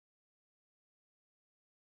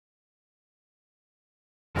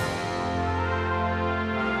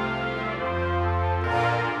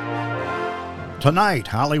Tonight,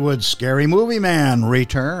 Hollywood's Scary Movie Man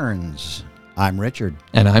returns. I'm Richard.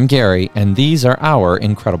 And I'm Gary, and these are our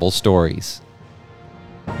incredible stories.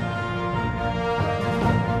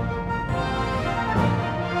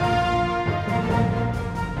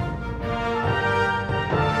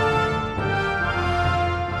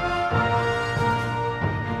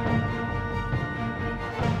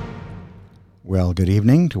 Well, good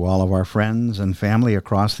evening to all of our friends and family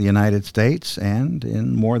across the United States and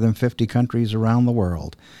in more than 50 countries around the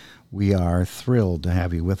world. We are thrilled to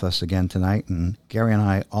have you with us again tonight, and Gary and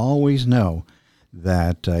I always know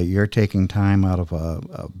that you're taking time out of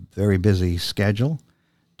a very busy schedule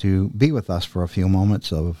to be with us for a few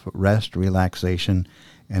moments of rest, relaxation,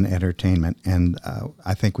 and entertainment. And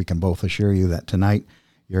I think we can both assure you that tonight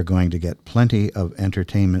you're going to get plenty of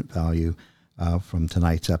entertainment value from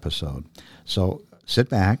tonight's episode. So sit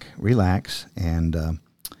back, relax, and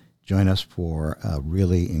join us for a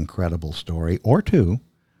really incredible story or two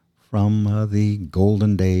from the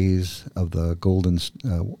golden days of the golden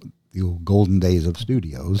days of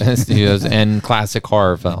studios. Studios and classic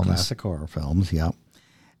horror films. Classic horror films, yeah.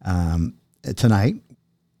 Tonight,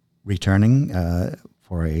 returning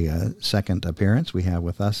for a second appearance, we have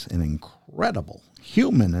with us an incredible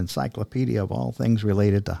human encyclopedia of all things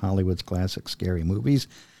related to Hollywood's classic scary movies.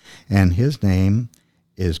 And his name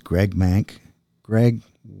is Greg Mank. Greg,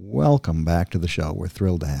 welcome back to the show. We're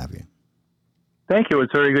thrilled to have you. Thank you.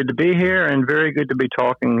 It's very good to be here and very good to be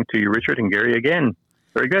talking to you, Richard and Gary, again.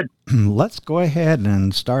 Very good. Let's go ahead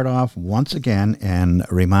and start off once again and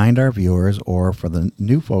remind our viewers, or for the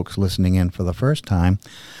new folks listening in for the first time,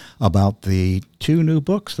 about the two new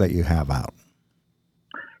books that you have out.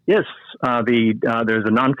 Yes, there's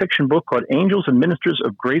a nonfiction book called Angels and Ministers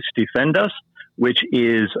of Grace Defend Us, which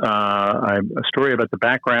is a story about the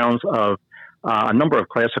backgrounds of a number of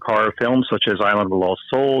classic horror films, such as Island of the Lost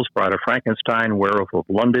Souls, Bride of Frankenstein, Werewolf of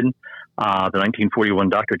London, the 1941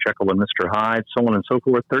 Dr. Jekyll and Mr. Hyde, so on and so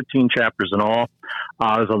forth, 13 chapters in all.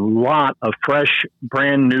 There's a lot of fresh,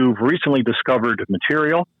 brand new, recently discovered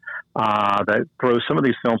material that throws some of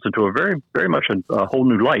these films into a very, very much a whole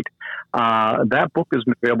new light. That book is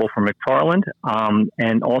available from McFarland,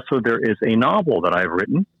 and also there is a novel that I've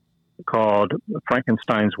written called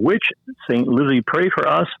Frankenstein's Witch, St. Lizzie Pray for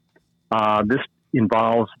Us. This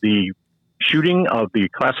involves the shooting of the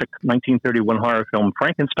classic 1931 horror film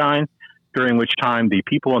Frankenstein, during which time the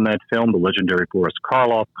people in that film, the legendary Boris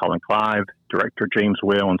Karloff, Colin Clive, director James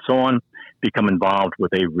Whale, and so on, become involved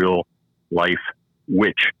with a real-life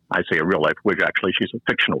witch. I say a real-life witch, actually. She's a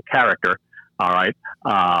fictional character, all right?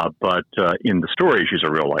 But in the story, she's a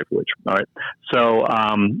real-life witch, all right? So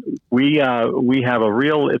we have a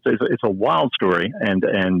real, it's a wild story, and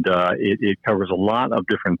it covers a lot of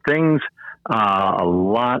different things, a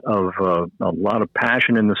lot of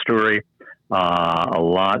passion in the story, a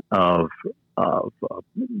lot of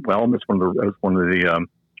well, as one of the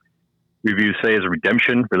reviews say, is a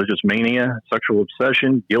redemption, religious mania, sexual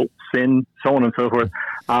obsession, guilt, sin, so on and so forth.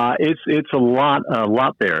 It's a lot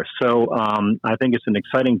there. So I think it's an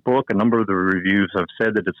exciting book. A number of the reviews have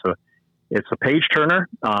said that it's a page turner.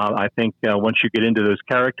 I think once you get into those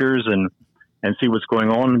characters and see what's going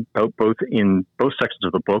on, both in both sections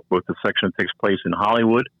of the book, both the section that takes place in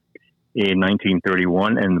Hollywood in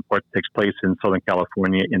 1931 and the part that takes place in Southern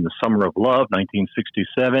California in the Summer of Love,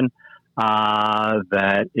 1967.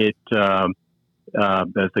 That it,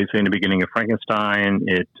 as they say in the beginning of Frankenstein,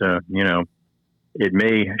 it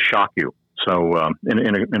may shock you. So,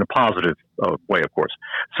 in a positive way, of course.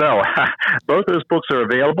 So, both those books are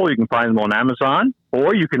available. You can find them on Amazon,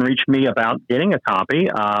 or you can reach me about getting a copy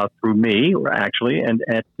through me, actually, and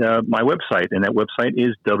at my website. And that website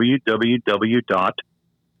is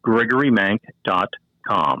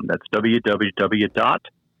www.gregorymank.com. That's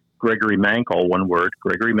www.gregorymank, all one word,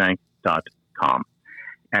 gregorymank.com.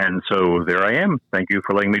 And so there I am. Thank you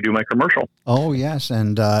for letting me do my commercial. Oh, yes.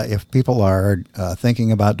 And if people are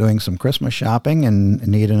thinking about doing some Christmas shopping and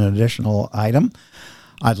need an additional item,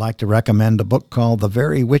 I'd like to recommend a book called The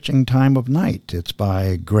Very Witching Time of Night. It's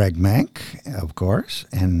by Greg Mank, of course,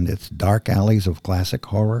 and it's Dark Alleys of Classic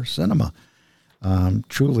Horror Cinema.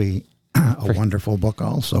 Truly a wonderful book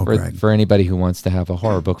also, Greg. For anybody who wants to have a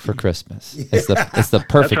horror book for Christmas. Yeah. It's the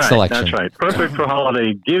perfect selection. That's right. Perfect for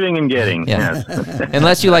holiday giving and getting. Yeah. Yes.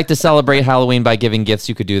 Unless you like to celebrate Halloween by giving gifts,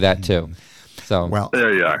 you could do that too. So well,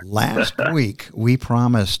 there you are. Last week, we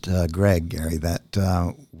promised Gary,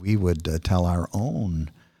 that we would tell our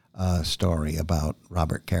own story about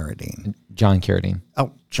Robert Carradine. John Carradine.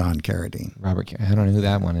 Oh, John Carradine. I don't know who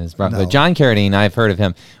that one is. But No. John Carradine, I've heard of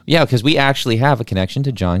him. Yeah, because we actually have a connection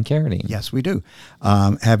to John Carradine. Yes, we do.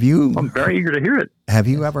 Have you? I'm very eager to hear it. Have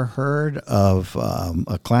you ever heard of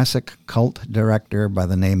a classic cult director by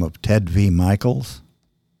the name of Ted V. Michaels?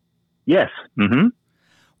 Yes. Mm-hmm.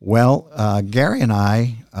 Well, Gary and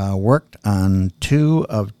I worked on 2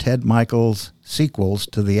 of Ted Michaels' sequels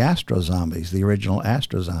to the Astro Zombies, the original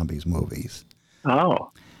Astro Zombies movies.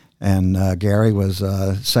 Oh. And Gary was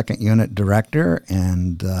second unit director,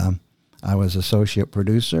 and I was associate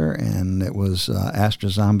producer, and it was Astro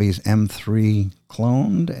Zombies M3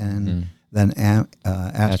 cloned, and then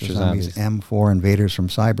Astro Zombies M4 Invaders from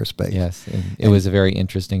Cyberspace. Yes, it was a very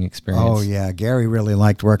interesting experience. Oh, yeah. Gary really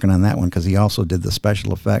liked working on that one because he also did the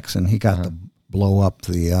special effects, and he got to blow up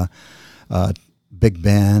the Big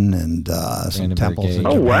Ben and some temples in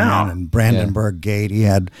Japan and Brandenburg Gate. He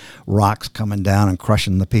had rocks coming down and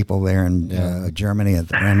crushing the people there in Germany at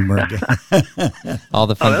the Brandenburg Gate. All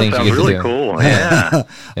the fun things you get really to do. Cool. Yeah.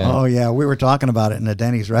 Oh, yeah. We were talking about it in a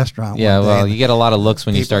Denny's restaurant. Yeah, one day, well, you get a lot of looks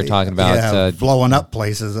when you start talking about blowing up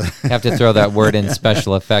places. You have to throw that word in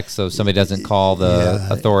special effects so somebody doesn't call the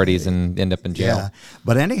authorities and end up in jail. Yeah.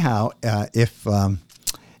 But anyhow, if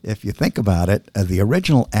you think about it, the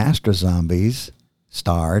original Astro Zombies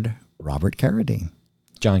starred Robert Carradine.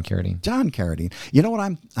 John Carradine. John Carradine. You know what?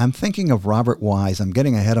 I'm thinking of Robert Wise. I'm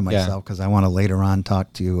getting ahead of myself because I want to later on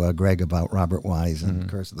talk to Greg about Robert Wise and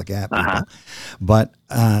Curse of the Gap people. But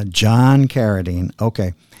John Carradine.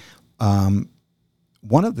 Okay.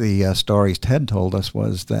 One of the stories Ted told us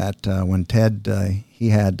was that when Ted he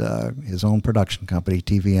had his own production company,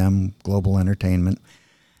 TVM Global Entertainment,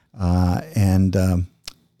 and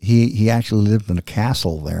he actually lived in a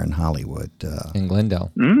castle there in Hollywood. In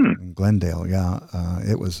Glendale. In Glendale, yeah.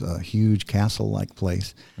 It was a huge castle-like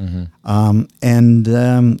place. And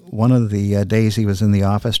one of the days he was in the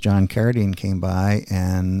office, John Carradine came by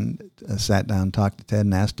and sat down, talked to Ted,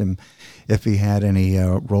 and asked him if he had any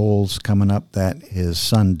roles coming up that his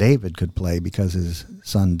son David could play, because his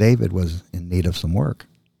son David was in need of some work.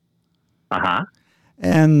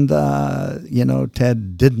 And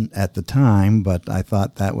Ted didn't at the time, but I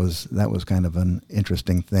thought that was kind of an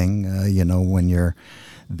interesting thing. When you're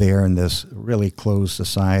there in this really closed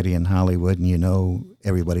society in Hollywood, and you know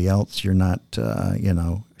everybody else, you're not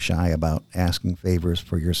shy about asking favors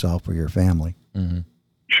for yourself or your family.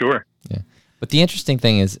 Sure. Yeah. But the interesting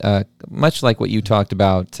thing is, much like what you talked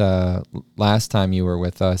about last time you were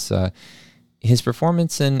with us, his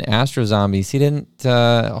performance in Astro Zombies, he didn't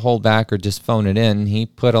hold back or just phone it in. He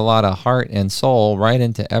put a lot of heart and soul right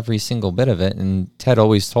into every single bit of it. And Ted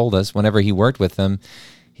always told us whenever he worked with him,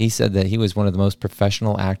 he said that he was one of the most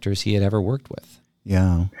professional actors he had ever worked with.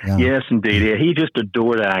 Yeah. Yes, indeed. Yeah, he just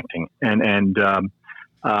adored acting, and it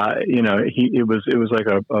was like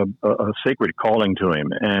a sacred calling to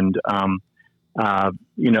him, and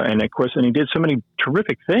and of course, and he did so many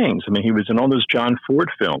terrific things. I mean, he was in all those John Ford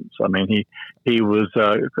films. I mean, he was,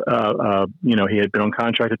 he had been on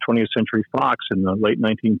contract at 20th Century Fox in the late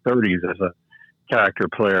 1930s as a character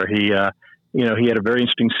player. He had a very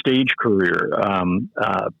interesting stage career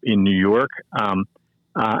in New York.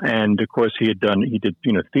 And of course, he did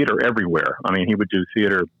theater everywhere. I mean, he would do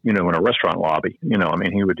theater, in a restaurant lobby. He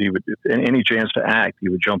would any chance to act, he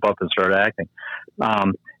would jump up and start acting.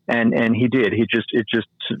 And he did. It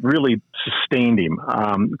just really sustained him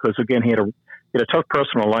because again, he had a tough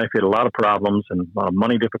personal life. He had a lot of problems and a lot of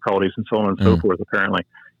money difficulties and so on and so forth. Apparently,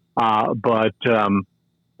 but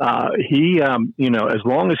he, as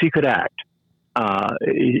long as he could act,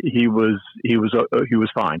 he was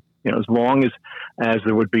fine. As long as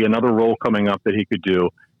there would be another role coming up that he could do,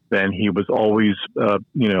 then he was always,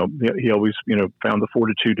 he always, found the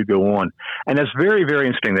fortitude to go on. And that's very, very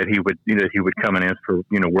interesting that he would come and ask for,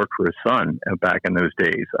 work for his son back in those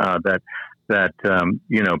days.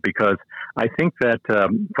 Because I think that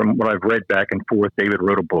from what I've read back and forth, David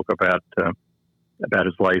wrote a book about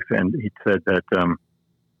his life, and he said that,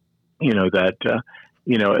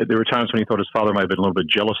 there were times when he thought his father might have been a little bit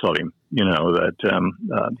jealous of him. That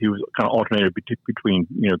he was kind of alternated between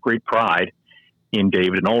great pride in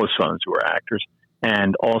David and all his sons who were actors,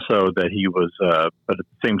 and also that he was, but at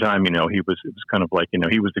the same time, it was kind of like,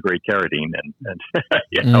 he was the great Carradine, and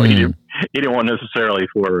he didn't want necessarily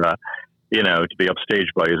for, to be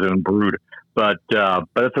upstaged by his own brood. But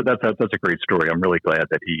that's a great story. I'm really glad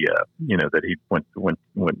that he, that he went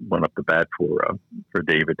up the bat for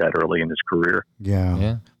David that early in his career.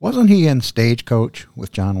 Yeah. Wasn't he in Stagecoach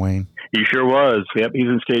with John Wayne? He sure was. Yep, he's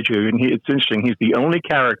in Stagecoach, and it's interesting. He's the only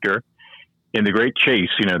character in the great chase,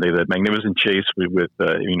 the magnificent chase with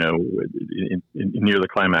near the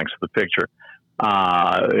climax of the picture,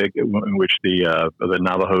 in which the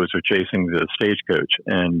Navajos are chasing the stagecoach,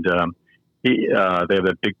 and they have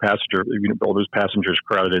that big passenger, all those passengers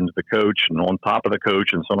crowded into the coach and on top of the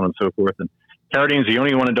coach and so on and so forth. And Carradine's the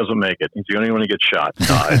only one that doesn't make it. He's the only one who gets shot and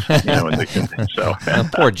dies. So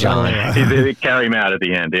poor John. They carry him out at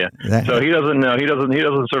the end. Yeah. So he doesn't know. He doesn't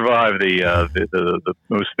survive the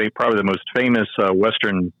probably the most famous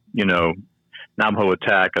Western Navajo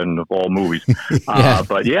attack of all movies.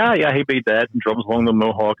 But he beat that and drums along the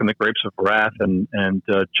Mohawk and the Grapes of Wrath and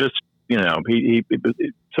just he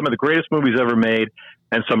some of the greatest movies ever made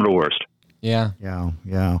and some of the worst. Yeah.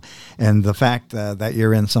 And the fact that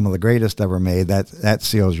you're in some of the greatest ever made, that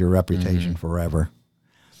seals your reputation forever.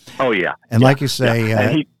 Oh yeah. And like you say,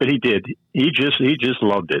 and he did. He just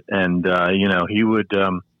loved it, and he would.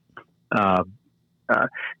 It was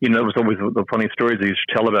always the funny stories he used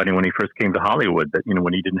to tell about him when he first came to Hollywood. That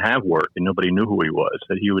when he didn't have work and nobody knew who he was,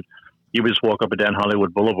 that he would just walk up and down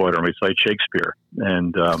Hollywood Boulevard and recite Shakespeare,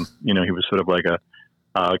 and he was sort of like a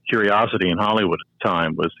curiosity in Hollywood at the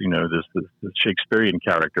time. Was this Shakespearean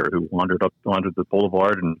character who wandered the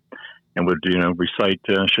boulevard and would recite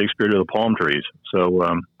Shakespeare to the palm trees. So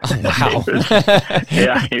wow,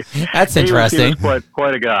 that's interesting. He was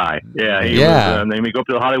quite a guy. Yeah, he was, and then we go up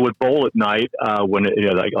to the Hollywood Bowl at night when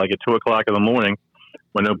like at 2:00 in the morning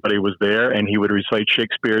when nobody was there, and he would recite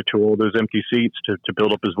Shakespeare to all those empty seats to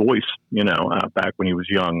build up his voice. Back when he was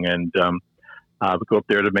young, and would go up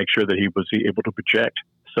there to make sure that he was able to project.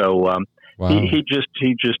 So wow. he just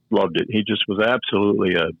loved it. He just was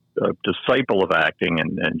absolutely a disciple of acting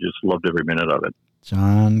and just loved every minute of it.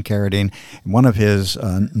 John Carradine, one of his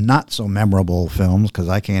not so memorable films, because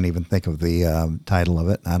I can't even think of the title of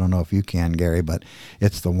it. I don't know if you can, Gary, but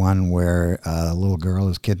it's the one where a little girl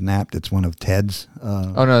is kidnapped. It's one of Ted's.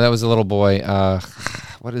 Oh no, that was a little boy.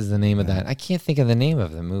 What is the name of that? I can't think of the name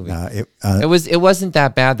of the movie. It wasn't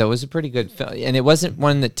that bad though. It was a pretty good film, and it wasn't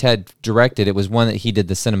one that Ted directed. It was one that he did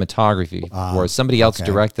the cinematography for. Somebody else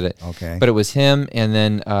directed it. Okay, but it was him, and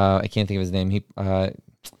then I can't think of his name. He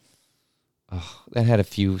that had a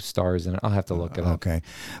few stars in it. I'll have to look it up. Okay,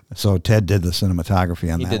 so Ted did the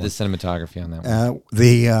cinematography on that. He did the cinematography on that one.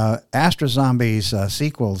 The Astro Zombies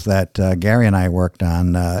sequels that Gary and I worked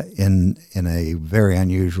on in a very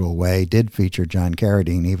unusual way did feature John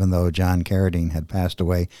Carradine, even though John Carradine had passed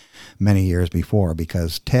away many years before,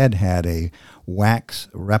 because Ted had a wax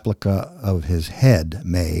replica of his head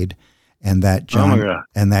made. And that John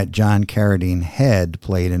Carradine head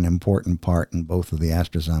played an important part in both of the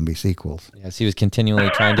Astro Zombie sequels. Yes, he was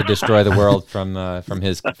continually trying to destroy the world from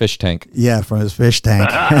his fish tank. Yeah, from his fish tank.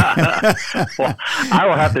 Well, I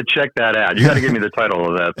will have to check that out. You got to give me the title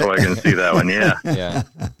of that so I can see that one. Yeah.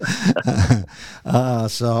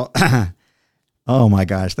 Oh my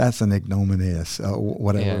gosh, that's an ignominious,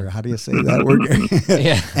 whatever. Yeah. How do you say that word?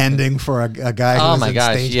 Ending for a guy who was in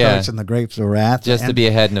Stagecoach and the Grapes of Wrath. Just to be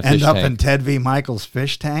ahead in a fish tank. End up in Ted V. Michael's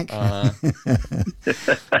fish tank.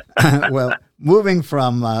 Well, moving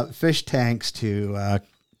from fish tanks to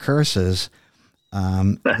curses,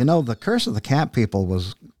 the Curse of the Cat People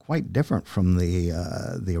was quite different from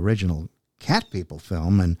the original Cat People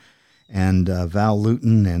film, and Val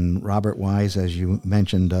Lewton and Robert Wise, as you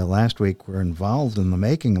mentioned last week, were involved in the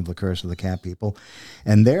making of The Curse of the Cat People,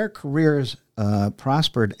 and their careers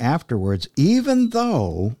prospered afterwards, even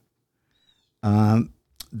though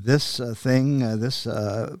this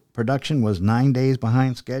production was 9 days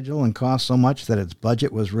behind schedule and cost so much that its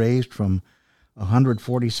budget was raised from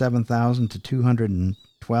 $147,000 to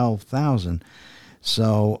 $212,000.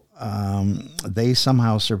 So they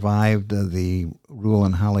somehow survived the rule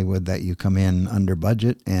in Hollywood that you come in under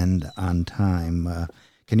budget and on time.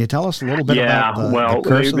 Can you tell us a little bit about the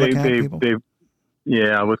Curse of the Cat People? With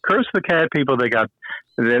Curse of the Cat People, they got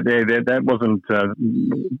that wasn't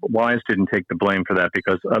Wise didn't take the blame for that,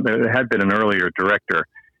 because there had been an earlier director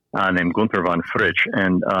named Gunther von Fritsch,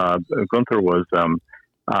 and Gunther was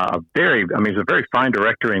he's a very fine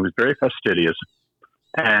director, and he was very fastidious.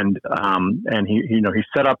 And he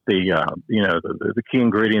set up the key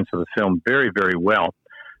ingredients of the film very, very well.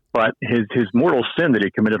 But his mortal sin that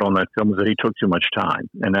he committed on that film was that he took too much time,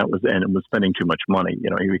 and it was spending too much money.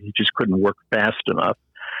 He just couldn't work fast enough.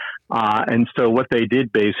 And so what they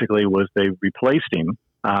did basically was they replaced him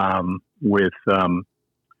with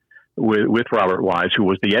Robert Wise, who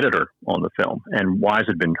was the editor on the film. And Wise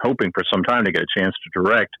had been hoping for some time to get a chance to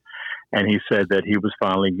direct. And he said that he was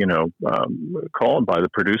finally, called by the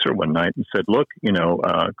producer one night and said, "Look,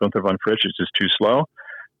 Gunther von Fritsch is just too slow.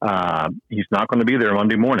 He's not going to be there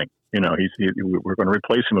Monday morning. We're going to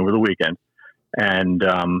replace him over the weekend." And,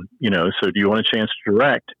 so do you want a chance to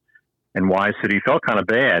direct? And Wise said he felt kind of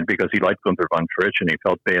bad because he liked Gunther von Fritsch, and he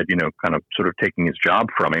felt bad, kind of sort of taking his job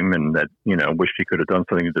from him, and that, wished he could have done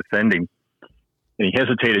something to defend him. And he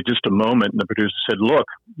hesitated just a moment, and the producer said, look,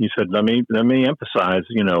 he said, let me emphasize,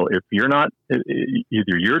 if you're not,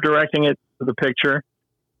 either you're directing it for the picture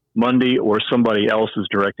Monday or somebody else is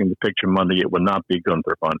directing the picture Monday, it would not be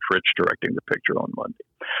Gunther von Fritsch directing the picture on Monday.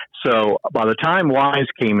 So by the time Wise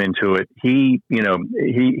came into it, he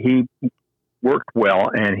worked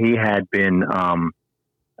well, and he had been,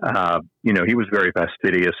 he was very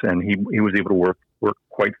fastidious, and he was able to work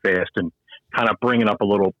quite fast and kind of bring it up a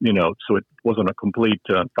little, so it wasn't a complete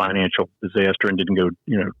financial disaster and didn't go,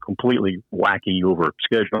 completely wacky over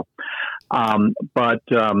schedule. But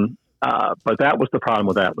that was the problem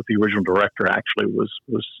with that. With the original director, actually was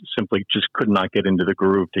simply just could not get into the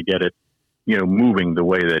groove to get it, moving the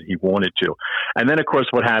way that he wanted to. And then, of course,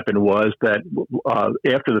 what happened was that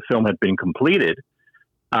after the film had been completed,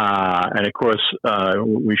 and of course,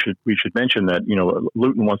 we should mention that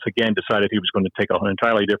Luton once again decided he was going to take an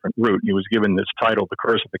entirely different route. He was given this title, "The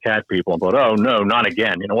Curse of the Cat People," and thought, "Oh no, not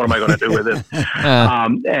again! What am I going to do with this?"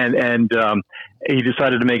 And he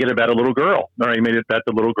decided to make it about a little girl. All right, he made it about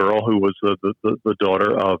the little girl who was the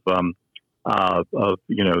daughter of the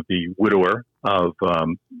widower of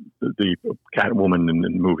the cat woman in the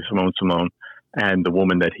movie, Simone, and the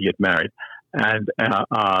woman that he had married. And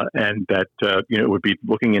that it would be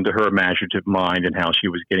looking into her imaginative mind and how she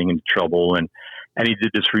was getting into trouble, and he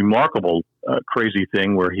did this remarkable crazy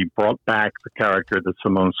thing where he brought back the character that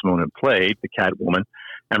Simone had played, the Catwoman,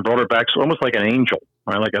 and brought her back almost like an angel,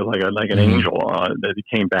 right? like an angel that he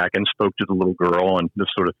came back and spoke to the little girl and this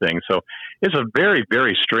sort of thing. So it's a very,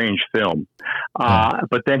 very strange film.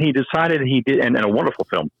 But then he decided he did, and a wonderful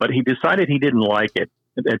film. But he decided he didn't like it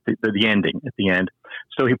at the ending. At the end.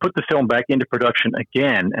 So he put the film back into production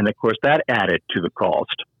again, and of course that added to the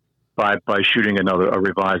cost by shooting a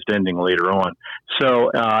revised ending later on. So,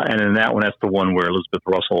 and in that one, that's the one where Elizabeth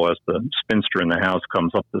Russell, as the spinster in the house,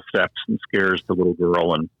 comes up the steps and scares the little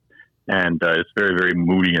girl, and it's very, very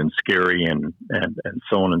moody and scary, and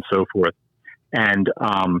so on and so forth. And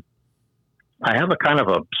I have a kind of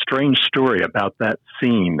a strange story about that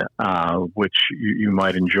scene, which you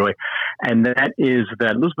might enjoy. And that is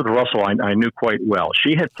that Elizabeth Russell, I knew quite well.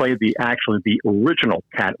 She had played the original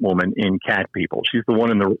Catwoman in Cat People. She's the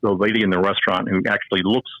one the lady in the restaurant who actually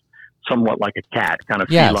looks somewhat like a cat, kind of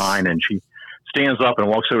feline. And she stands up and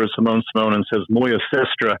walks over to Simone and says, "Moja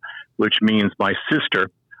sestra," which means my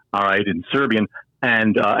sister, all right, in Serbian.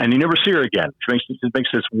 And you never see her again. She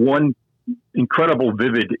makes this one incredible,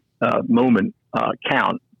 vivid moment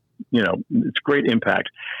count, it's great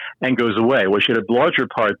impact, and goes away. Well, she had a larger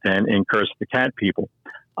part then in Curse of the Cat People,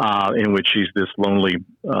 in which she's this lonely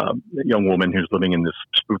young woman who's living in this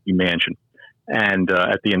spooky mansion. And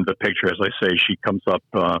at the end of the picture, as I say, she comes up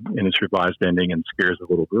in this revised ending and scares a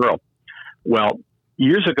little girl. Well,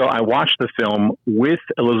 years ago, I watched the film with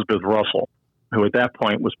Elizabeth Russell, who at that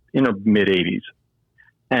point was in her mid-80s.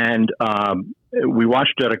 And we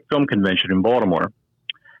watched it at a film convention in Baltimore.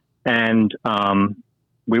 And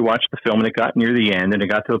we watched the film, and it got near the end, and it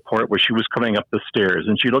got to the part where she was coming up the stairs,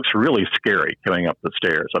 and she looks really scary coming up the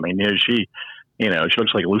stairs. I mean, she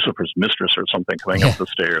looks like Lucifer's mistress or something coming up the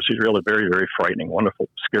stairs. She's really very, very frightening, wonderful,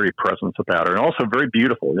 scary presence about her, and also very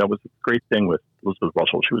beautiful. That was a great thing with Elizabeth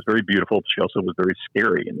Russell. She was very beautiful, but she also was very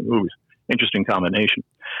scary in the movies. Interesting combination.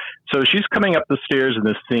 So she's coming up the stairs in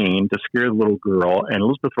this scene to scare the little girl, and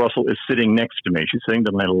Elizabeth Russell is sitting next to me. She's sitting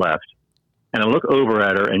to my left. And I look over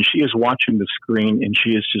at her, and she is watching the screen, and she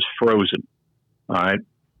is just frozen. All right,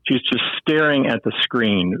 she's just staring at the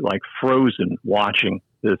screen, like frozen, watching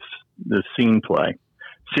this scene play,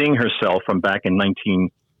 seeing herself from back in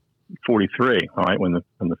 1943. All right, when the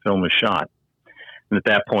film was shot, and at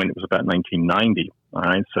that point it was about 1990. All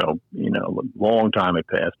right, so a long time had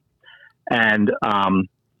passed, and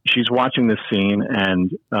she's watching this scene,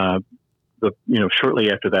 and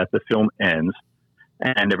shortly after that, the film ends.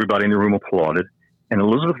 And everybody in the room applauded. And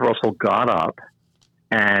Elizabeth Russell got up,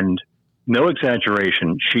 and no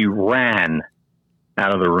exaggeration, she ran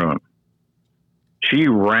out of the room. She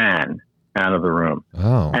ran out of the room.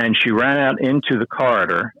 Oh. And she ran out into the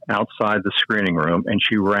corridor outside the screening room, and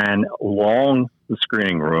she ran along the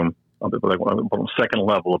screening room, on the second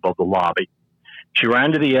level above the lobby. She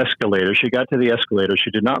ran to the escalator. She got to the escalator. She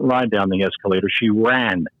did not ride down the escalator. She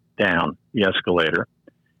ran down the escalator.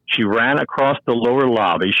 She ran across the lower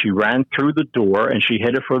lobby. She ran through the door, and she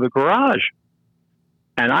headed for the garage.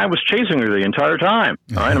 And I was chasing her the entire time.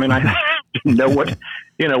 All right. I mean, I didn't know what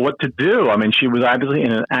to do. I mean, she was obviously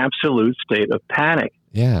in an absolute state of panic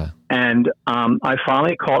Yeah. And I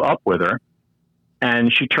finally caught up with her,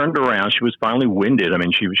 and she turned around. She was finally winded. I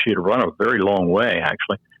mean, she had run a very long way,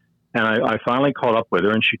 actually. And I finally caught up with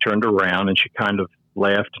her, and she turned around, and she kind of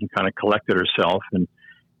laughed and kind of collected herself. And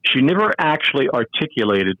she never actually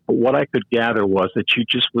articulated, but what I could gather was that she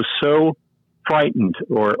just was so frightened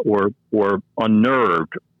or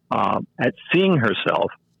unnerved at seeing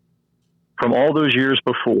herself from all those years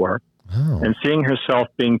before, and seeing herself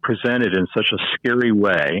being presented in such a scary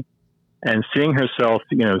way, and seeing herself,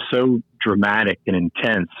 so dramatic and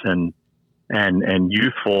intense and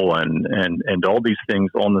youthful and all these things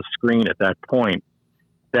on the screen at that point,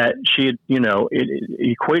 that she had,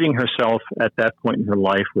 equating herself at that point in her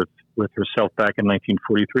life with herself back in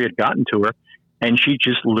 1943 had gotten to her, and she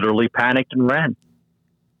just literally panicked and ran.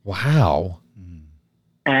 Wow.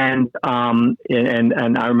 And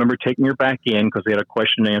I remember taking her back in because they had a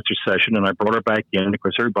question and answer session, and I brought her back in. Of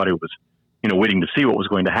course, everybody was, waiting to see what was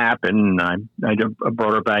going to happen. And I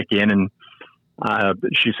brought her back in, and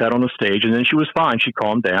she sat on the stage, and then she was fine. She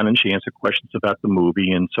calmed down, and she answered questions about the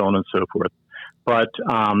movie and so on and so forth. But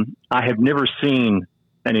I have never seen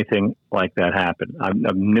anything like that happen.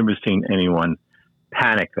 I've never seen anyone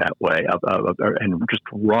panic that way and just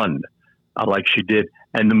run like she did.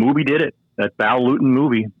 And the movie did it. That Val Lewton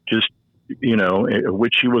movie, just,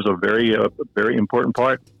 which she was a very important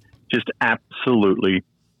part, just absolutely,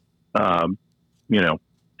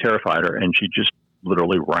 terrified her. And she just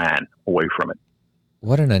literally ran away from it.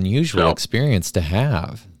 What an unusual experience to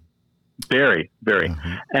have. Very, very.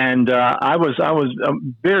 Mm-hmm. And I was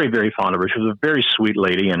very, very fond of her. She was a very sweet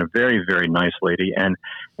lady and a very, very nice lady, and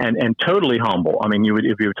totally humble. I mean,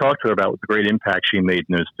 if you talk to her about the great impact she made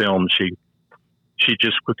in those films, she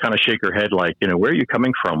just would kind of shake her head like, where are you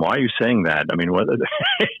coming from? Why are you saying that? I mean,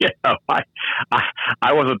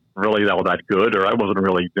 I wasn't really all that good, or I wasn't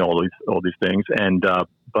really all these things. And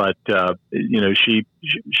but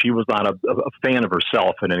she was not a fan of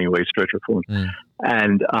herself in any way, stretch or form.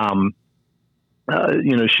 And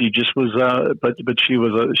she just was. But she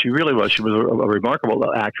was. She really was. She was a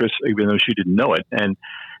remarkable actress, even though she didn't know it. And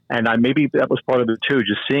maybe that was part of it too,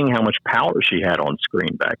 just seeing how much power she had on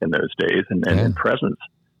screen back in those days and presence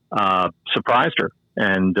surprised her.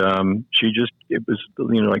 And it was,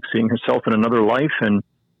 like seeing herself in another life, and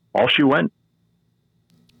all she went.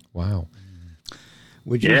 Wow.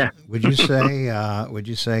 Would you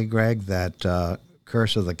say, Greg, that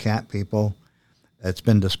Curse of the Cat People, it's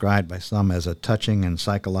been described by some as a touching and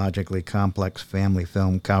psychologically complex family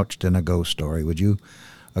film couched in a ghost story. Would you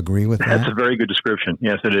agree with that? That's a very good description.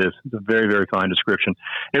 Yes, it is. It's a very, very fine description.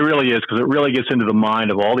 It really is, because it really gets into the mind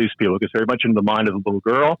of all these people. It gets very much into the mind of the little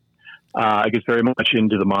girl. It gets very much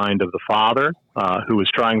into the mind of the father, who is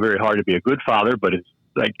trying very hard to be a good father, but it's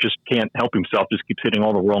like just can't help himself, just keeps hitting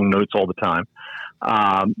all the wrong notes all the time.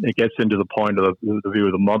 It gets into the point of the view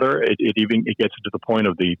of the mother. It gets into the point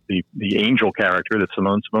of the angel character that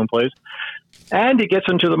Simone plays. And it gets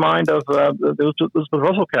into the mind of the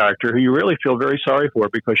Russell character, who you really feel very sorry for,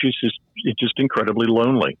 because she's just incredibly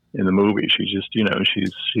lonely in the movie. She's just, she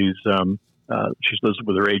lives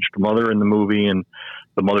with her aged mother in the movie, and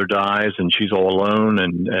the mother dies, and she's all alone,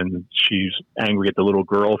 and she's angry at the little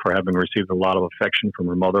girl for having received a lot of affection from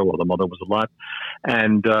her mother while the mother was alive.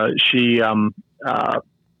 And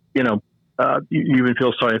you even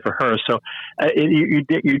feel sorry for her. So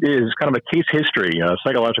it's kind of a case history, a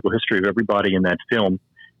psychological history of everybody in that film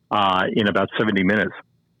in about 70 minutes.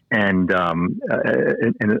 And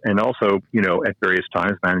also, at various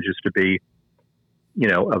times manages to be,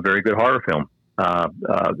 a very good horror film.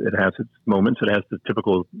 It has its moments. It has the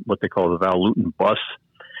typical, what they call the Val Lewton bus,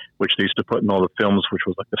 which they used to put in all the films, which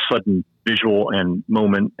was like a sudden visual and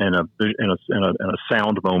moment and a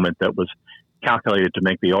sound moment that was calculated to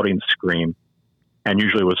make the audience scream, and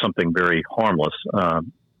usually was something very harmless.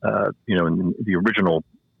 In the original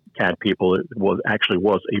Cat People, it was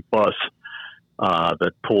a bus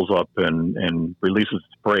that pulls up and releases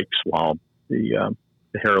its brakes while the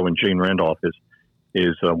heroine Jane Randolph is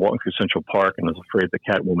walking through Central Park and is afraid the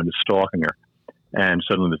Catwoman is stalking her. And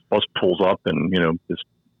suddenly this bus pulls up, and the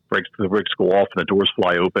brakes go off and the doors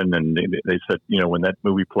fly open. And they said, when that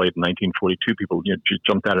movie played in 1942, people just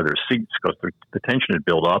jumped out of their seats because the tension had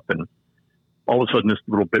built up, and all of a sudden this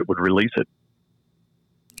little bit would release it.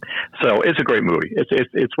 So it's a great movie.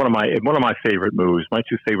 It's one of my favorite movies. My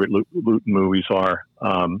two favorite Lewton movies are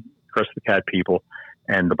Curse of the Cat People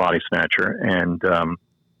and The Body Snatcher. And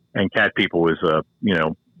Cat People is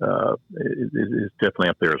definitely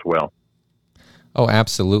up there as well. Oh,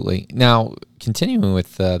 absolutely. Now, continuing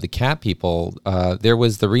with the Cat People, there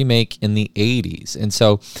was the remake in the 80s. And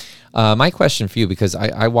so my question for you, because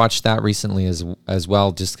I watched that recently as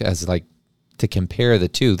well, just as like to compare the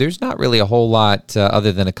two, there's not really a whole lot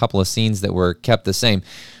other than a couple of scenes that were kept the same.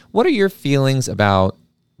 What are your feelings about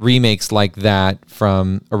remakes like that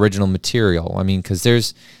from original material? I mean, because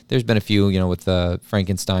there's been a few, with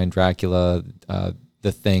Frankenstein, Dracula,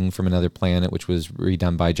 The Thing from Another Planet, which was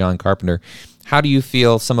redone by John Carpenter. How do you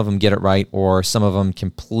feel some of them get it right or some of them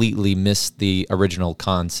completely miss the original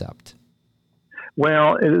concept?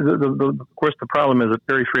 Well, of course, the problem is that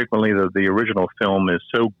very frequently the original film is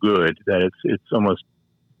so good that it's almost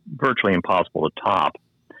virtually impossible to top,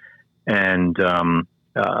 and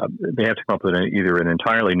they have to come up with either an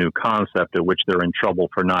entirely new concept, at which they're in trouble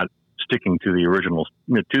for not sticking to the original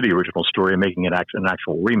story and making it an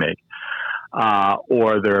actual remake,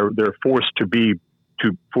 or they're forced to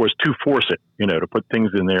force it, to put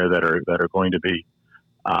things in there that are going to be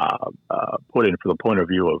put in for the point of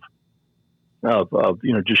view of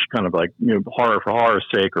just kind of like horror for horror's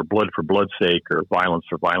sake, or blood for blood's sake, or violence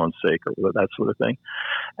for violence sake, or that sort of thing.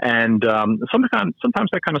 And sometimes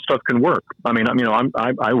that kind of stuff can work. I mean,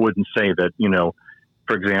 I wouldn't say that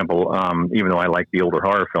for example, even though I like the older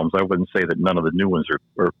horror films, I wouldn't say that none of the new ones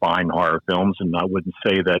are fine horror films, and I wouldn't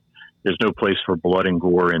say that there's no place for blood and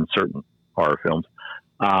gore in certain horror films.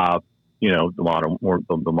 The modern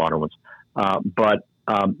ones, but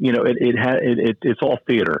it's all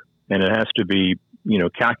theater, and it has to be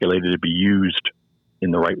calculated to be used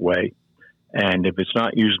in the right way. And if it's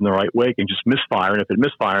not used in the right way, it can just misfire. And if it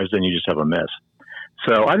misfires, then you just have a mess.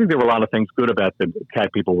 So I think there were a lot of things good about the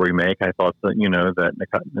Cat People remake. I thought that that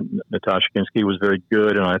Natasha Kinski was very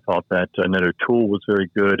good, and I thought that Ned O'Toole was very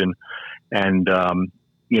good, and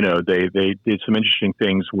they did some interesting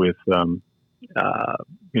things with the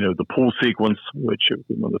pool sequence, which is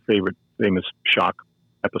one of the famous shock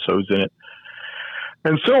episodes in it,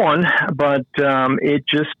 and so on. But it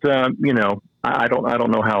just I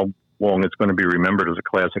don't know how long it's going to be remembered as a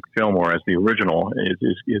classic film, or as the original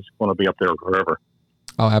is going to be up there forever.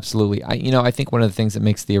 Oh, absolutely. I think one of the things that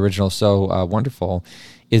makes the original so wonderful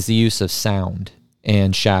is the use of sound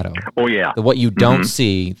and shadow. Oh, yeah. What you don't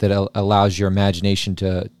see that allows your imagination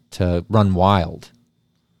to run wild.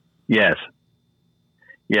 Yes.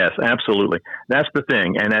 Yes, absolutely. That's the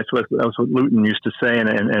thing. And that's what Luton used to say,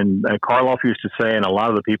 and Karloff used to say, and a lot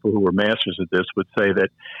of the people who were masters at this would say that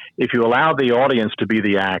if you allow the audience to be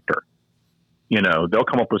the actor, they'll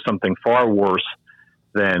come up with something far worse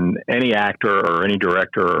than any actor or any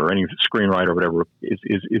director or any screenwriter or whatever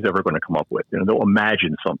is ever going to come up with. They'll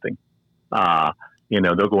imagine something.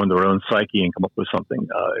 They'll go in their own psyche and come up with something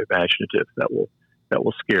imaginative that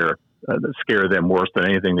will scare them worse than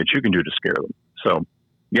anything that you can do to scare them. So,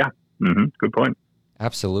 yeah, good point.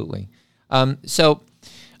 Absolutely. So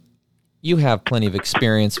you have plenty of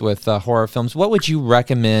experience with horror films. What would you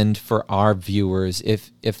recommend for our viewers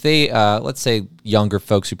if they, let's say younger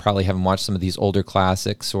folks who probably haven't watched some of these older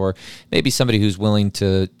classics, or maybe somebody who's willing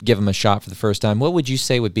to give them a shot for the first time? What would you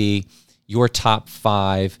say would be your top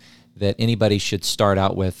 5 that anybody should start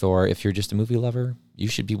out with? Or if you're just a movie lover, you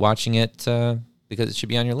should be watching it because it should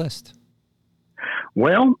be on your list.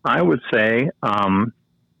 Well, I would say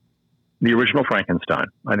the original Frankenstein.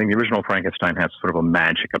 I think the original Frankenstein has sort of a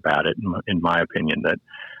magic about it, in my opinion,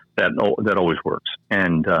 that always works.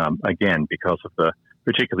 And again, because of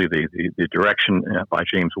particularly the direction by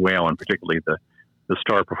James Whale, and particularly the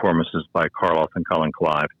star performances by Karloff and Colin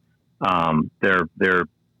Clive, they're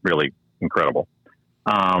really incredible.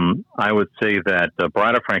 I would say that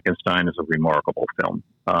Bride of Frankenstein is a remarkable film.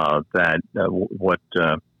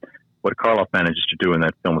 What Karloff manages to do in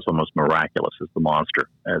that film is almost miraculous. As the monster,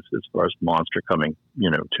 as far as the monster coming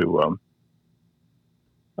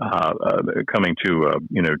to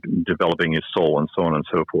developing his soul and so on and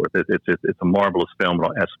so forth. It's a marvelous film. It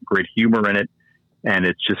has some great humor in it, and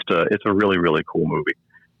it's a really, really cool movie.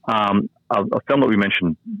 A film that we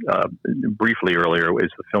mentioned briefly earlier is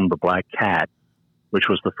the film The Black Cat, which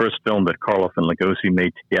was the first film that Karloff and Lugosi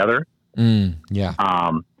made together. Yeah.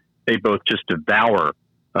 They both just devour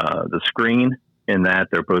the screen in that.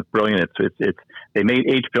 They're both brilliant. They made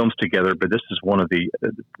 8 films together, but this is one of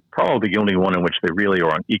probably the only one in which they really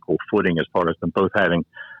are on equal footing as far as them both having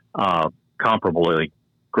comparably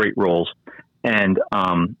great roles. And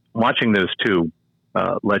watching those two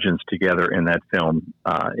legends together in that film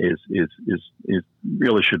is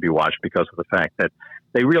really should be watched, because of the fact that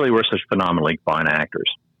they really were such phenomenally fine actors.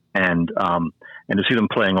 And to see them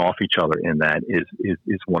playing off each other in that is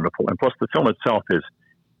wonderful. And plus, the film itself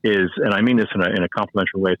is, and I mean this in a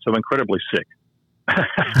complimentary way, it's so incredibly sick.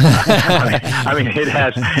 I mean, it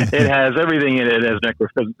has everything in it. It has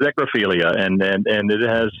necrophilia, and it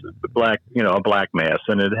has a black mass,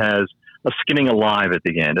 and it has a skinning alive at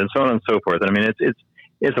the end, and so on and so forth. And I mean,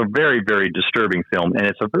 it's a very, very disturbing film, and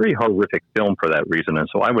it's a very horrific film for that reason. And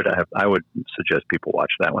so I would suggest people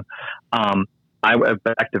watch that one.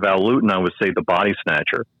 Back to Val Lewton, I would say The Body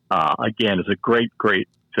Snatcher. Again, is a great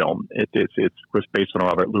film. It's of course based on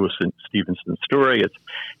Robert Louis Stevenson's story.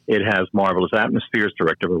 It has marvelous atmospheres,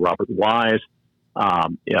 directed by Robert Wise.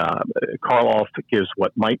 Karloff gives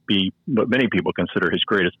what many people consider his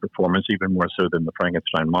greatest performance, even more so than the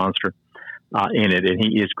Frankenstein monster in it, and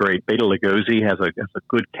he is great. Bela Lugosi has a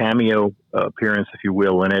good cameo appearance, if you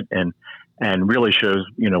will, in it, and really shows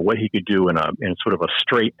what he could do in sort of a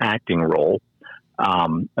straight acting role.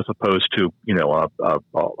 As opposed to an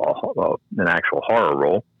actual horror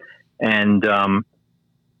role, and so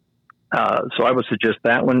I would suggest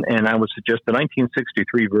that one, and I would suggest the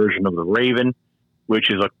 1963 version of The Raven,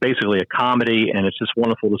 which is basically a comedy, and it's just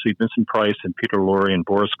wonderful to see Vincent Price and Peter Lorre and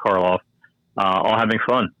Boris Karloff all having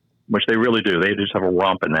fun, which they really do. They just have a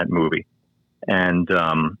romp in that movie, and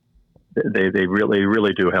they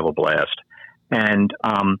really do have a blast, and.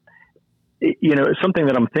 It's something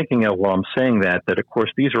that I'm thinking of while I'm saying that of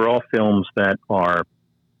course, these are all films that are,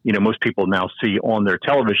 most people now see on their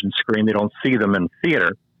television screen. They don't see them in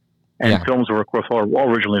theater. And films were, of course, all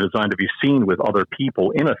originally designed to be seen with other people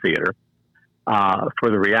in a theater for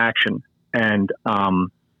the reaction, and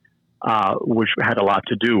which had a lot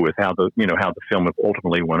to do with how the film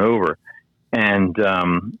ultimately went over. And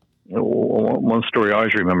one story I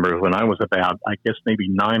always remember is when I was about, I guess, maybe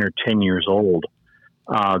 9 or 10 years old.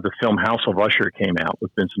 The film House of Usher came out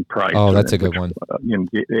with Vincent Price. Oh, that's a good one.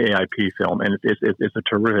 The AIP film, and it's a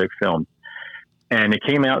terrific film. And it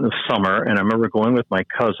came out in the summer, and I remember going with my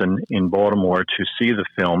cousin in Baltimore to see the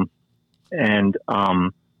film, and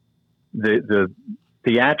the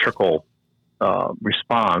theatrical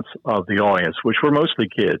response of the audience, which were mostly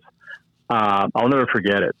kids, I'll never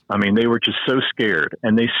forget it. I mean, they were just so scared,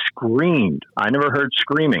 and they screamed. I never heard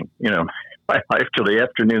screaming, my life till the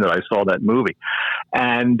afternoon that I saw that movie.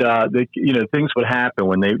 And things would happen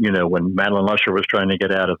when when Madeline Usher was trying to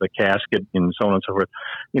get out of the casket and so on and so forth.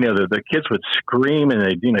 The kids would scream, and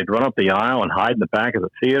they'd run up the aisle and hide in the back of the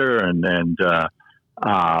theater, and it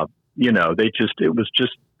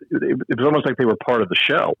was almost like they were part of the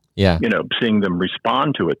show. Yeah, seeing them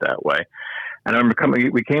respond to it that way. And I remember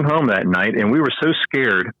we came home that night, and we were so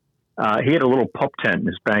scared. He had a little pup tent in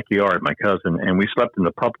his backyard, my cousin, and we slept in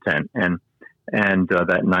the pup tent and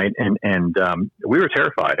that night, and we were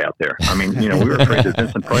terrified out there. I mean, we were afraid that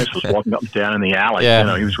Vincent Price was walking up and down in the alley.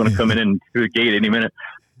 Yeah. He was going to come in through the gate any minute.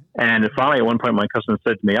 And finally, at one point, my cousin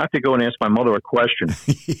said to me, "I have to go and ask my mother a question."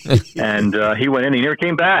 And he went in. He never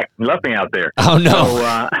came back. He left me out there. Oh no!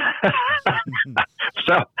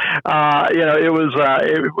 It was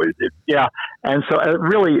yeah. And so it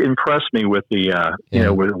really impressed me with the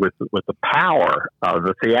with the power of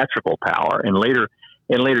the theatrical power. And later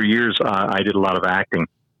years, I did a lot of acting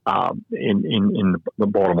in the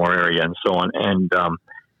Baltimore area and so on, and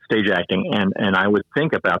stage acting. And I would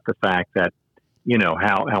think about the fact that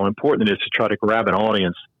how important it is to try to grab an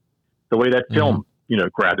audience the way that film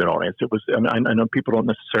grabbed an audience. It was. I know people don't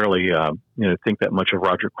necessarily think that much of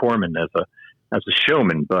Roger Corman as a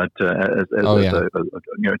showman, but as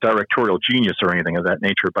a directorial genius or anything of that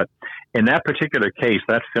nature. But in that particular case,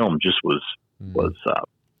 that film just was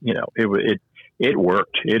it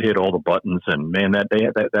worked. It hit all the buttons, and man,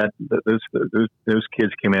 those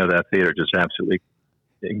kids came out of that theater just absolutely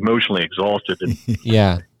emotionally exhausted.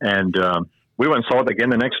 And, and we went and saw it again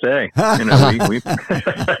the next day.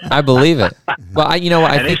 I believe it. Well, I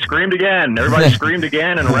think they screamed again. Everybody screamed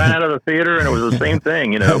again and ran out of the theater, and it was the same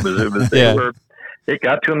thing. It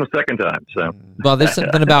got to him the second time. So, well, there's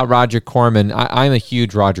something about Roger Corman. I'm a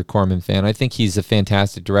huge Roger Corman fan. I think he's a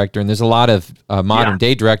fantastic director, and there's a lot of modern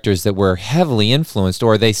day directors that were heavily influenced,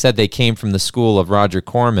 or they said they came from the school of Roger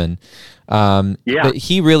Corman. But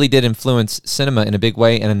he really did influence cinema in a big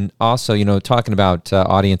way. And also, talking about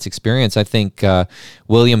audience experience, I think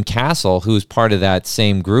William Castle, who's part of that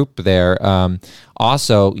same group there,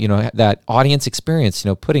 also, that audience experience,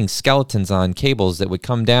 putting skeletons on cables that would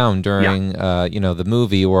come down during, the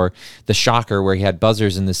movie, or The Shocker, where he had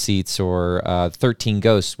buzzers in the seats, or 13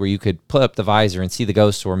 Ghosts, where you could put up the visor and see the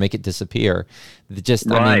ghost or make it disappear.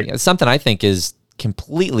 I mean, something I think is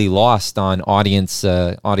completely lost on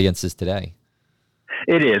audiences today.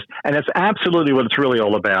 It is, and that's absolutely what it's really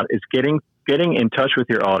all about, is getting in touch with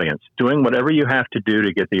your audience, doing whatever you have to do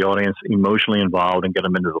to get the audience emotionally involved and get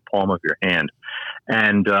them into the palm of your hand.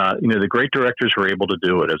 And the great directors were able to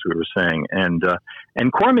do it, as we were saying, and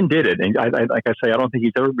Corman did it. And like I say, I don't think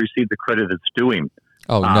he's ever received the credit that's due him.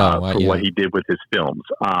 Oh no! For what he did with his films,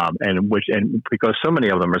 and because so many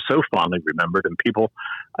of them are so fondly remembered, and people,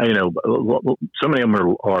 so many of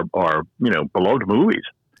them are beloved movies.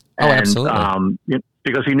 Oh, and, absolutely.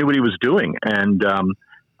 Because he knew what he was doing, and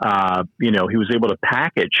he was able to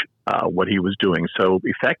package what he was doing so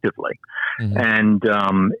effectively. Mm-hmm. And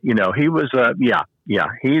he was,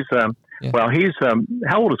 he's. Well, he's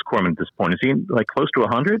how old is Corman at this point? Is he like close to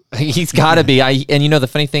 100? He's got to be. The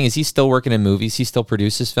funny thing is, he's still working in movies. He still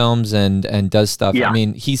produces films and does stuff. Yeah. I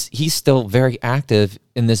mean, he's still very active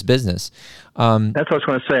in this business. That's what I was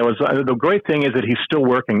going to say. The great thing is that he's still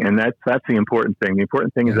working, and that's the important thing. The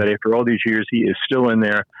important thing is that after all these years, he is still in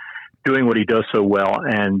there doing what he does so well,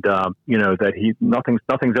 and that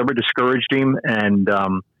nothing's ever discouraged him, and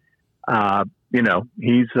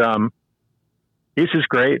He's just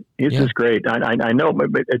great. He's just great. I know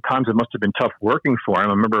at times it must have been tough working for him.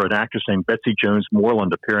 I remember an actress named Betsy Jones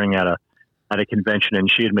Moreland appearing at a convention,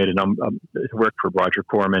 and she had made work for Roger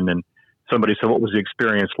Corman. And somebody said, "What was the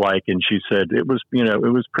experience like?" And she said, "It was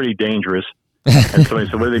pretty dangerous." And somebody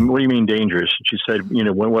said, what do you mean dangerous?" And she said,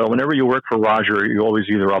 whenever you work for Roger, you always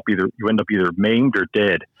you end up either maimed or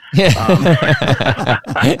dead.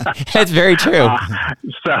 That's very true.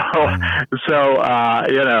 That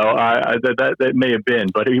may have been,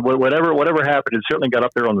 but whatever happened, it certainly got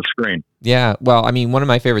up there on the screen. Yeah. Well, I mean, one of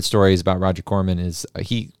my favorite stories about Roger Corman is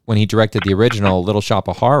when he directed the original Little Shop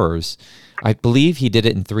of Horrors, I believe he did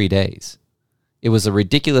it in 3 days. It was a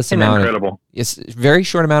ridiculous amount. Incredible. It's a very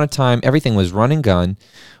short amount of time. Everything was run and gun.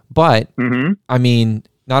 But, I mean,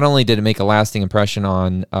 not only did it make a lasting impression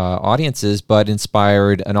on audiences, but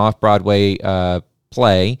inspired an off-Broadway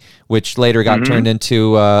play, which later got turned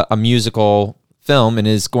into a musical film and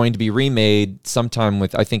is going to be remade sometime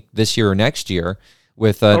I think this year or next year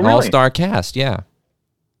with an all-star cast. Yeah.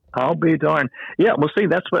 I'll be darned. Yeah, well, see,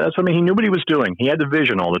 that's what I mean. He knew what he was doing. He had the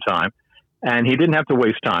vision all the time. And he didn't have to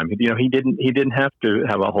waste time. He didn't have to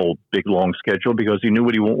have a whole big long schedule because he knew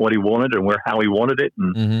what he wanted and how he wanted it,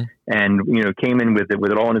 and came in with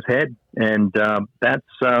it all in his head. And that's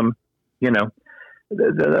a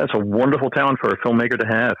wonderful talent for a filmmaker to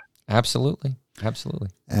have. Absolutely.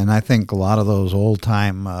 And I think a lot of those old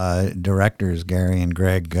time directors, Gary and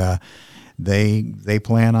Greg, they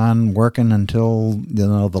plan on working until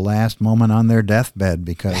the last moment on their deathbed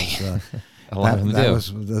because. That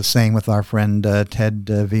was the same with our friend Ted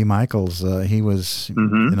V. Michaels. He was,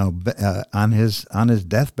 on his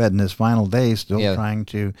deathbed in his final days, still trying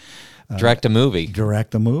to direct a movie,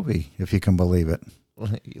 if you can believe it.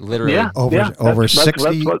 Literally, over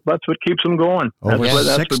 60. That's what keeps them going. That's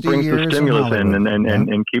what brings the stimulus in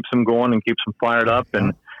and keeps them going and keeps them fired up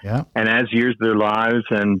and adds years to their lives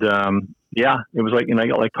and. It was like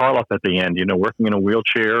Karloff at the end, working in a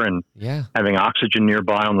wheelchair and having oxygen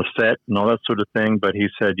nearby on the set and all that sort of thing. But he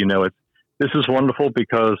said, this is wonderful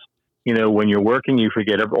because, when you're working, you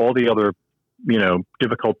forget all the other,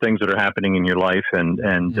 difficult things that are happening in your life and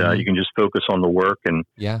you can just focus on the work and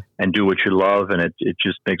do what you love. And it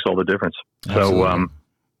just makes all the difference. Absolutely. So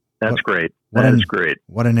that's great. That is great.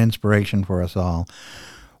 What an inspiration for us all.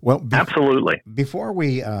 Well, absolutely. Before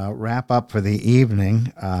we wrap up for the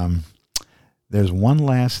evening, there's one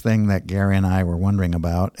last thing that Gary and I were wondering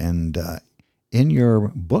about, and in your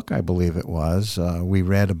book, I believe it was, we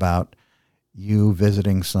read about you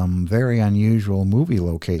visiting some very unusual movie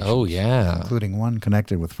locations. Oh, yeah. Including one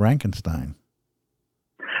connected with Frankenstein.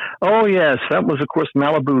 Oh, yes. That was, of course,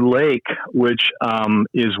 Malibu Lake, which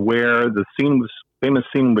is where the famous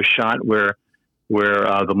scene was shot where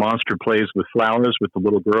the monster plays with flowers with the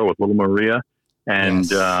little girl, with little Maria, and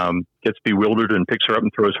gets bewildered and picks her up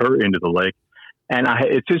and throws her into the lake. And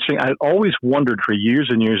it's interesting. I always wondered for years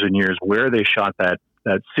and years and years where they shot that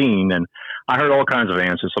scene. And I heard all kinds of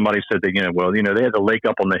answers. Somebody said that, they had the lake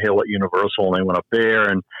up on the hill at Universal and they went up there.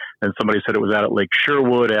 And somebody said it was out at Lake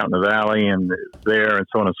Sherwood out in the valley and there and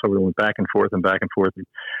so on and so forth. We went back and forth and back and forth. And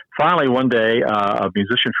finally, one day, a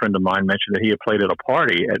musician friend of mine mentioned that he had played at a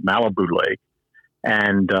party at Malibu Lake.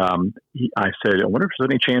 And I said, I wonder if there's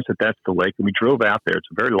any chance that that's the lake. And we drove out there. It's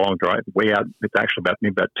a very long drive, way out. It's actually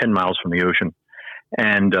about 10 miles from the ocean.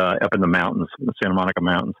 And up in the mountains, the Santa Monica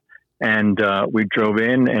Mountains. And we drove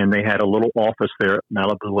in, and they had a little office there at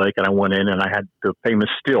Malibu Lake. And I went in, and I had the famous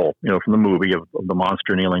still, from the movie of the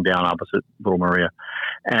monster kneeling down opposite Little Maria.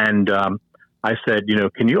 And I said,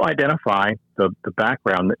 can you identify the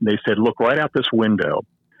background? They said, look right out this window.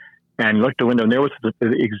 And you looked at the window, and there was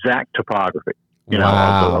the exact topography.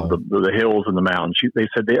 Wow. of the hills and the mountains. They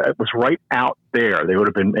said it was right out there. They would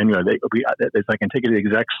have been, and I can take it to the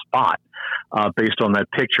exact spot based on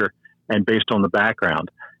that picture and based on the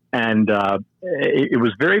background. And it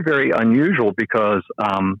was very, very unusual because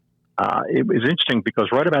it was interesting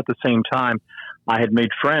because right about the same time, I had made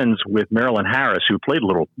friends with Marilyn Harris, who played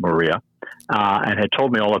Little Maria, and had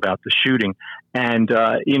told me all about the shooting. And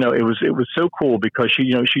it was so cool because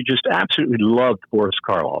she just absolutely loved Boris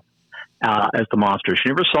Karloff as the monster. She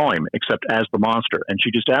never saw him except as the monster, and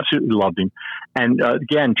she just absolutely loved him. And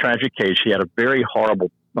again, tragic case. She had a very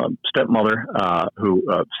horrible stepmother,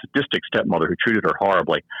 sadistic stepmother who treated her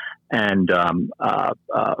horribly. And I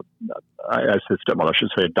said stepmother, I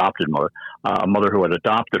should say adopted mother, a mother who had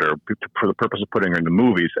adopted her for the purpose of putting her into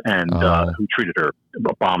movies, and who treated her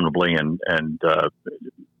abominably and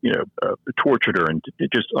tortured her and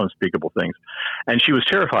did just unspeakable things. And she was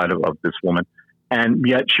terrified of this woman. And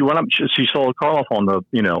yet she went up. She saw Karloff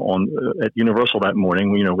at Universal that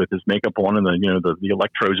morning, with his makeup on and the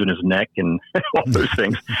electrodes in his neck and all those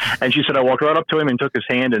things. And she said, I walked right up to him and took his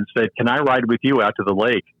hand and said, "Can I ride with you out to the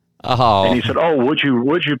lake?" Oh. And he said, "Oh, would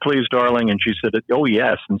you please, darling?" And she said, "Oh,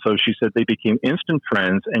 yes." And so she said they became instant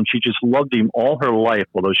friends, and she just loved him all her life,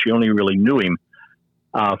 although she only really knew him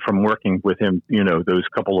from working with him, those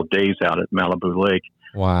couple of days out at Malibu Lake.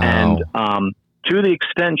 Wow. And to the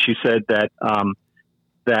extent she said that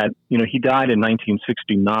he died in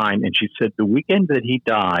 1969, and she said the weekend that he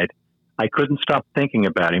died, I couldn't stop thinking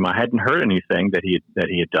about him. I hadn't heard anything that he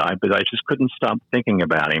had died, but I just couldn't stop thinking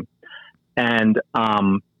about him. And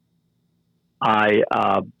I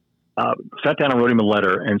sat down and wrote him a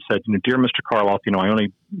letter and said, "Dear Mr. Karloff, I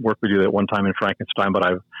only worked with you at one time in Frankenstein, but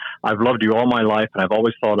I've loved you all my life, and I've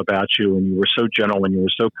always thought about you, and you were so gentle, and you were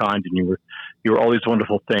so kind, and you were all these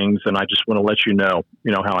wonderful things, and I just want to let you know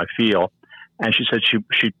how I feel." And she said she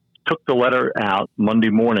took the letter out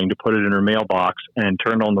Monday morning to put it in her mailbox and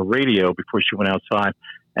turned on the radio before she went outside,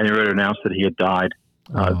 and the radio announced that he had died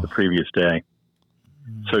the previous day.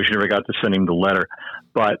 So she never got to send him the letter.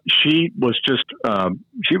 But she was just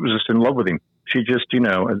in love with him. She just, as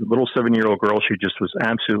a little 7-year-old girl, she just was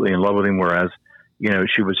absolutely in love with him, whereas,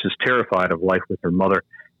 she was just terrified of life with her mother.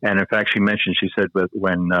 And in fact, she said that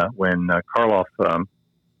when Karloff,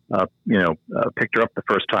 picked her up the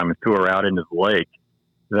first time and threw her out into the lake,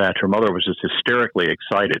 that her mother was just hysterically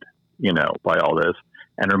excited, by all this.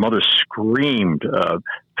 And her mother screamed,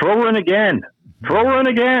 "Throw her in again! Throw her in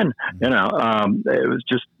again!" It was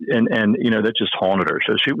just, and that just haunted her.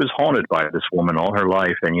 So she was haunted by this woman all her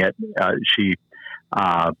life. And yet she,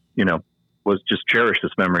 was just cherished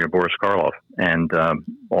this memory of Boris Karloff and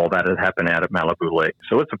all that had happened out at Malibu Lake.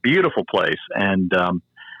 So it's a beautiful place. And,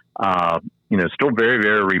 still very,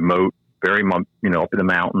 very remote, very, up in the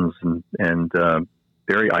mountains and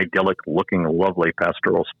very idyllic looking, lovely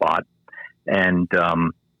pastoral spot. And, a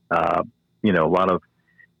lot of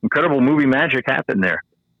incredible movie magic happened there.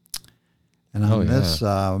 And on this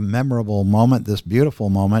memorable moment, this beautiful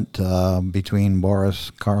moment between Boris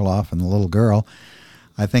Karloff and the little girl,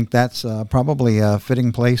 I think that's probably a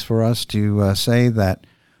fitting place for us to say that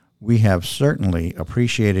we have certainly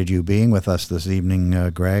appreciated you being with us this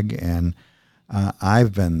evening, Greg, and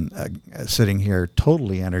I've been sitting here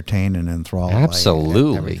totally entertained and enthralled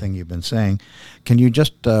by everything you've been saying. Can you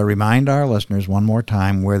just remind our listeners one more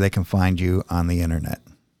time where they can find you on the internet?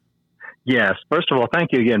 Yes. First of all,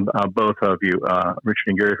 thank you again, both of you, Richard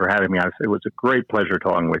and Gary, for having me. It was a great pleasure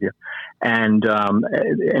talking with you. And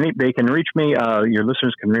they can reach me. Your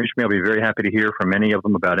listeners can reach me. I'll be very happy to hear from any of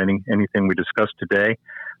them about anything we discussed today,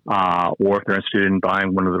 or if they're interested in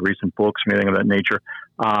buying one of the recent books or anything of that nature.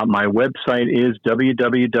 My website is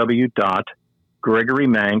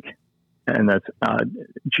www.gregorymank, and that's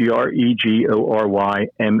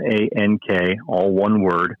GREGORYMANK, all one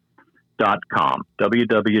word, .com,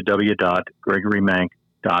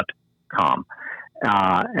 www.gregorymank.com.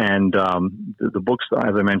 And the books,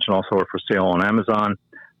 as I mentioned, also are for sale on Amazon.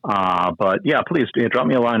 But yeah, please drop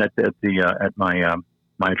me a line at my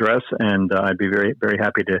address, and I'd be very, very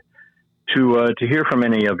happy to hear from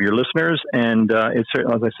any of your listeners. And as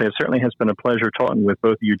I say, it certainly has been a pleasure talking with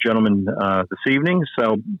both of you gentlemen this evening.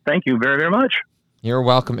 So thank you very, very much. You're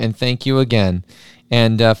welcome, and thank you again.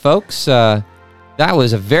 And folks, that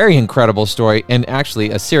was a very incredible story, and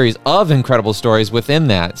actually a series of incredible stories within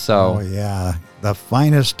that. So, oh yeah, the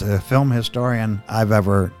finest film historian I've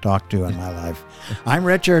ever talked to in my life. I'm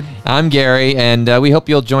Richard. I'm Gary, and we hope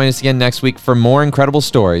you'll join us again next week for more incredible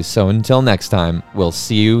stories. So until next time, we'll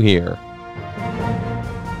see you here.